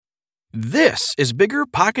This is Bigger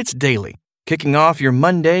Pockets Daily, kicking off your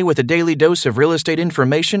Monday with a daily dose of real estate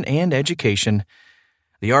information and education.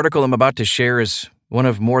 The article I'm about to share is one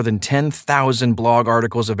of more than 10,000 blog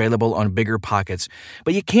articles available on Bigger Pockets,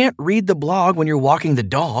 but you can't read the blog when you're walking the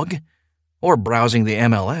dog or browsing the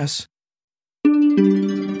MLS.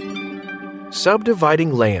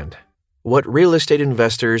 Subdividing Land: What Real Estate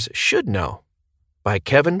Investors Should Know by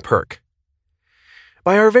Kevin Perk.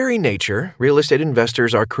 By our very nature, real estate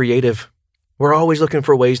investors are creative. We're always looking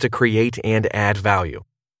for ways to create and add value.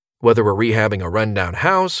 Whether we're rehabbing a rundown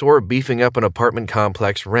house or beefing up an apartment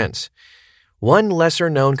complex rents. One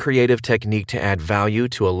lesser-known creative technique to add value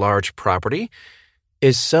to a large property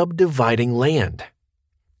is subdividing land.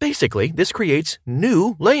 Basically, this creates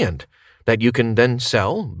new land that you can then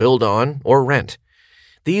sell, build on, or rent.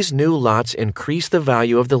 These new lots increase the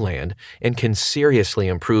value of the land and can seriously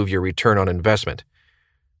improve your return on investment.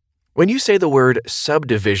 When you say the word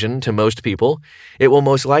subdivision to most people, it will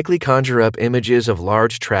most likely conjure up images of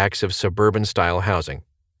large tracts of suburban-style housing.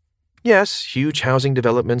 Yes, huge housing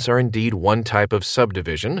developments are indeed one type of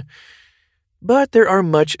subdivision, but there are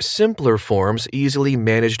much simpler forms easily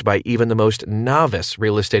managed by even the most novice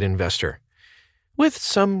real estate investor, with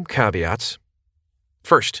some caveats.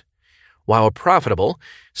 First, while profitable,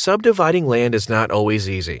 subdividing land is not always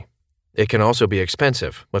easy. It can also be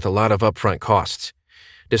expensive, with a lot of upfront costs.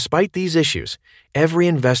 Despite these issues, every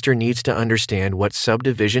investor needs to understand what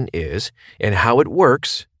subdivision is and how it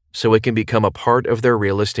works so it can become a part of their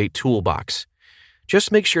real estate toolbox. Just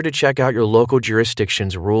make sure to check out your local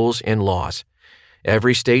jurisdiction's rules and laws.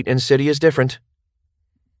 Every state and city is different.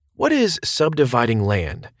 What is subdividing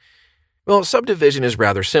land? Well, subdivision is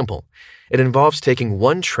rather simple. It involves taking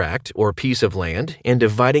one tract or piece of land and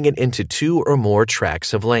dividing it into two or more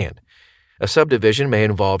tracts of land. A subdivision may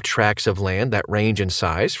involve tracts of land that range in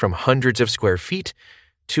size from hundreds of square feet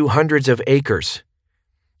to hundreds of acres.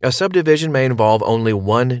 A subdivision may involve only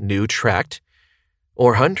one new tract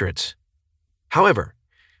or hundreds. However,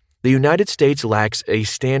 the United States lacks a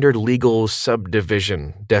standard legal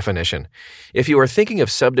subdivision definition. If you are thinking of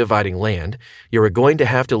subdividing land, you are going to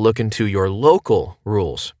have to look into your local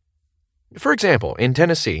rules. For example, in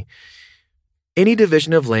Tennessee, any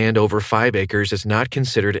division of land over 5 acres is not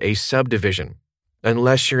considered a subdivision,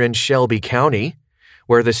 unless you're in Shelby County,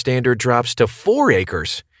 where the standard drops to 4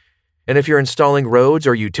 acres. And if you're installing roads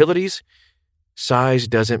or utilities, size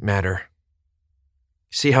doesn't matter.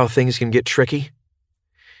 See how things can get tricky?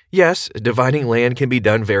 Yes, dividing land can be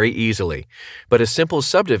done very easily, but a simple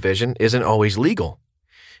subdivision isn't always legal.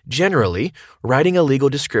 Generally, writing a legal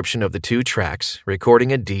description of the two tracts,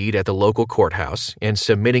 recording a deed at the local courthouse, and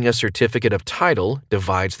submitting a certificate of title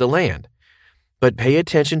divides the land. But pay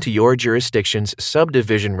attention to your jurisdiction's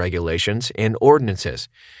subdivision regulations and ordinances,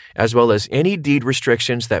 as well as any deed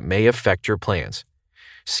restrictions that may affect your plans.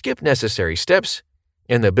 Skip necessary steps,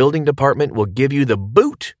 and the building department will give you the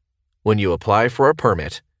boot when you apply for a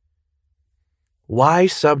permit. Why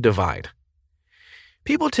subdivide?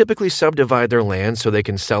 People typically subdivide their land so they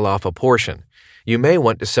can sell off a portion. You may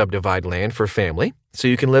want to subdivide land for family so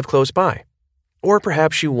you can live close by. Or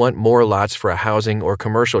perhaps you want more lots for a housing or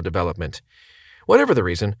commercial development. Whatever the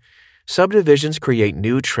reason, subdivisions create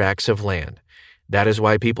new tracts of land. That is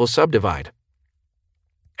why people subdivide.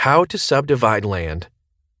 How to subdivide land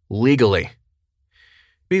legally.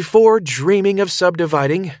 Before dreaming of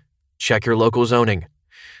subdividing, check your local zoning.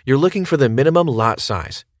 You're looking for the minimum lot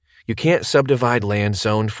size. You can't subdivide land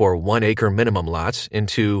zoned for 1 acre minimum lots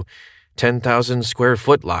into 10,000 square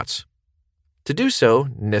foot lots. To do so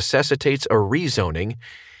necessitates a rezoning.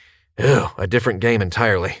 A different game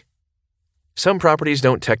entirely. Some properties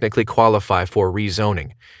don't technically qualify for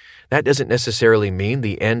rezoning. That doesn't necessarily mean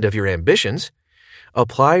the end of your ambitions.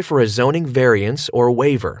 Apply for a zoning variance or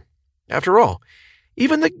waiver. After all,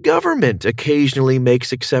 even the government occasionally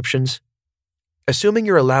makes exceptions. Assuming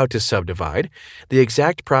you're allowed to subdivide, the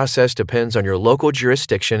exact process depends on your local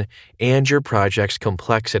jurisdiction and your project's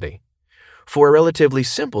complexity. For a relatively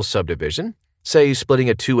simple subdivision, say splitting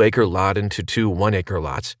a 2-acre lot into 2 1-acre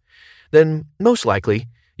lots, then most likely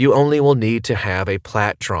you only will need to have a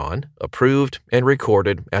plat drawn, approved, and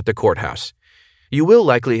recorded at the courthouse. You will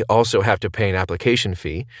likely also have to pay an application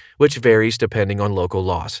fee, which varies depending on local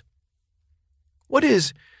laws. What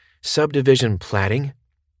is subdivision platting?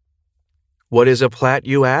 What is a plat,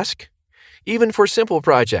 you ask? Even for simple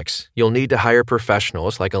projects, you'll need to hire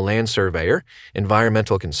professionals like a land surveyor,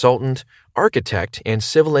 environmental consultant, architect, and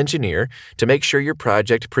civil engineer to make sure your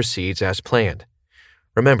project proceeds as planned.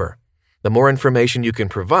 Remember, the more information you can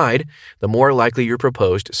provide, the more likely your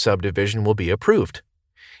proposed subdivision will be approved.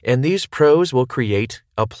 And these pros will create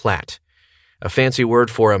a plat. a fancy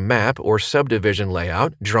word for a map or subdivision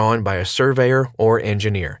layout drawn by a surveyor or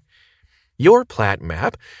engineer. Your plat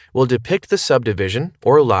map will depict the subdivision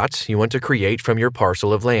or lots you want to create from your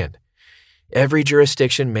parcel of land. Every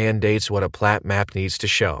jurisdiction mandates what a plat map needs to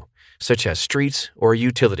show, such as streets or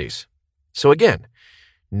utilities. So again,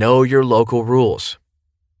 know your local rules.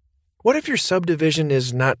 What if your subdivision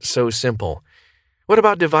is not so simple? What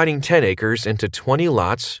about dividing 10 acres into 20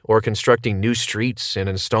 lots or constructing new streets and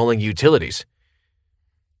installing utilities?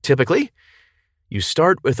 Typically, you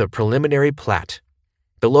start with a preliminary plat.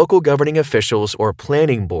 The local governing officials or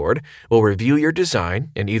planning board will review your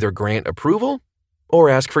design and either grant approval or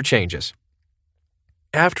ask for changes.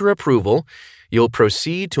 After approval, you'll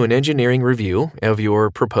proceed to an engineering review of your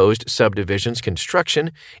proposed subdivision's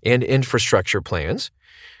construction and infrastructure plans,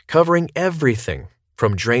 covering everything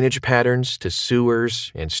from drainage patterns to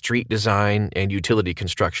sewers and street design and utility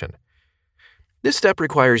construction. This step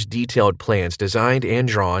requires detailed plans designed and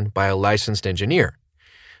drawn by a licensed engineer.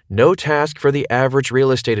 No task for the average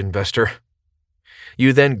real estate investor.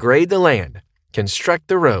 You then grade the land, construct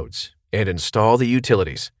the roads, and install the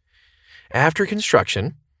utilities. After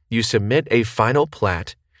construction, you submit a final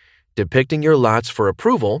plat depicting your lots for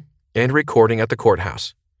approval and recording at the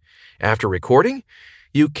courthouse. After recording,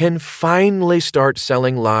 you can finally start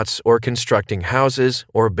selling lots or constructing houses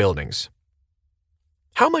or buildings.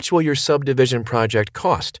 How much will your subdivision project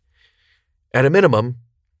cost? At a minimum,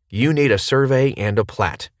 you need a survey and a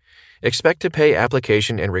plat. Expect to pay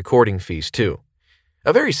application and recording fees too.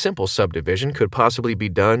 A very simple subdivision could possibly be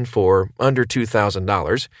done for under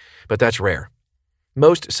 $2,000, but that's rare.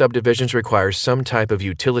 Most subdivisions require some type of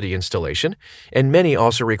utility installation, and many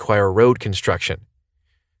also require road construction.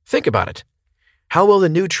 Think about it. How will the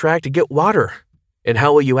new tract get water? And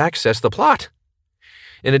how will you access the plot?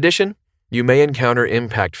 In addition, you may encounter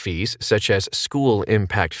impact fees such as school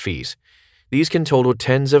impact fees. These can total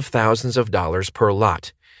tens of thousands of dollars per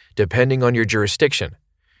lot, depending on your jurisdiction.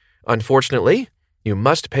 Unfortunately, you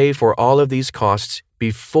must pay for all of these costs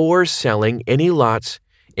before selling any lots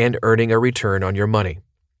and earning a return on your money.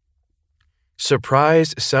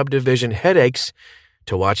 Surprise subdivision headaches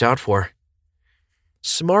to watch out for.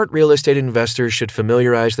 Smart real estate investors should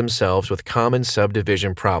familiarize themselves with common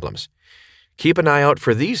subdivision problems. Keep an eye out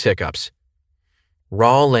for these hiccups.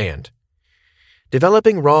 Raw land.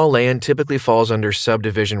 Developing raw land typically falls under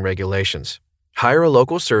subdivision regulations. Hire a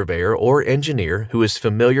local surveyor or engineer who is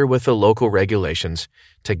familiar with the local regulations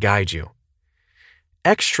to guide you.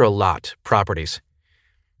 Extra lot properties.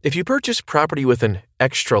 If you purchase property with an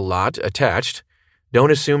extra lot attached, don't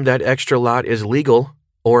assume that extra lot is legal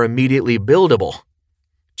or immediately buildable.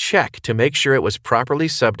 Check to make sure it was properly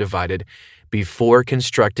subdivided before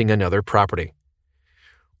constructing another property.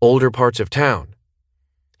 Older parts of town.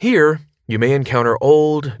 Here, you may encounter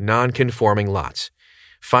old, non-conforming lots.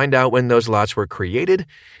 Find out when those lots were created.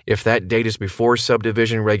 If that date is before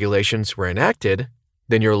subdivision regulations were enacted,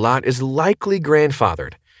 then your lot is likely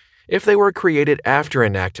grandfathered. If they were created after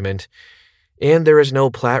enactment and there is no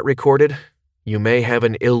plat recorded, you may have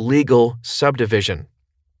an illegal subdivision.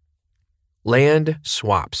 Land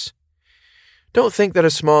swaps. Don't think that a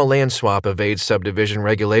small land swap evades subdivision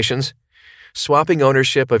regulations. Swapping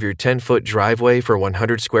ownership of your 10-foot driveway for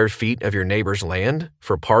 100 square feet of your neighbor's land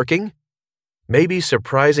for parking may be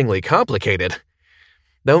surprisingly complicated.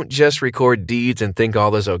 Don't just record deeds and think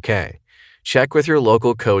all is okay. Check with your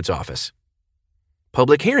local codes office.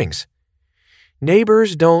 Public hearings.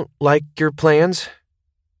 Neighbors don't like your plans.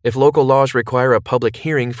 If local laws require a public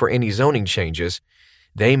hearing for any zoning changes,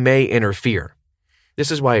 they may interfere.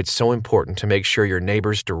 This is why it's so important to make sure your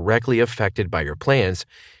neighbors directly affected by your plans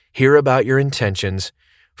hear about your intentions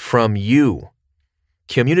from you.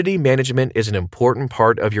 Community management is an important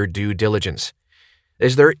part of your due diligence.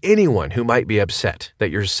 Is there anyone who might be upset that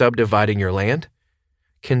you're subdividing your land?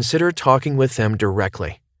 Consider talking with them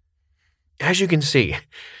directly. As you can see,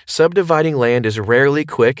 subdividing land is rarely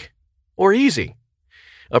quick or easy.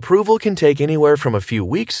 Approval can take anywhere from a few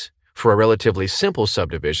weeks for a relatively simple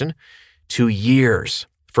subdivision to years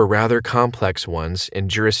for rather complex ones in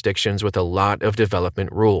jurisdictions with a lot of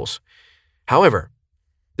development rules. However,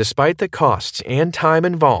 despite the costs and time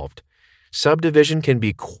involved, subdivision can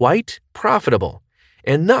be quite profitable,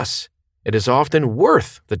 and thus it is often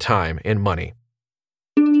worth the time and money.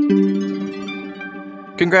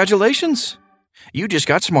 Congratulations! You just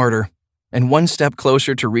got smarter and one step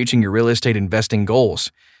closer to reaching your real estate investing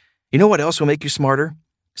goals. You know what else will make you smarter?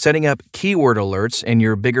 Setting up keyword alerts in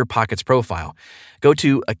your Bigger Pockets profile. Go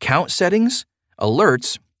to Account Settings,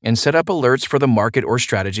 Alerts, and set up alerts for the market or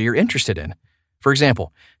strategy you're interested in. For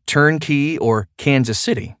example, turnkey or Kansas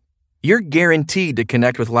City. You're guaranteed to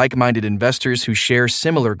connect with like-minded investors who share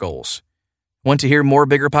similar goals. Want to hear more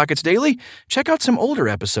Bigger Pockets Daily? Check out some older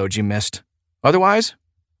episodes you missed. Otherwise,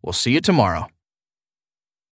 we'll see you tomorrow.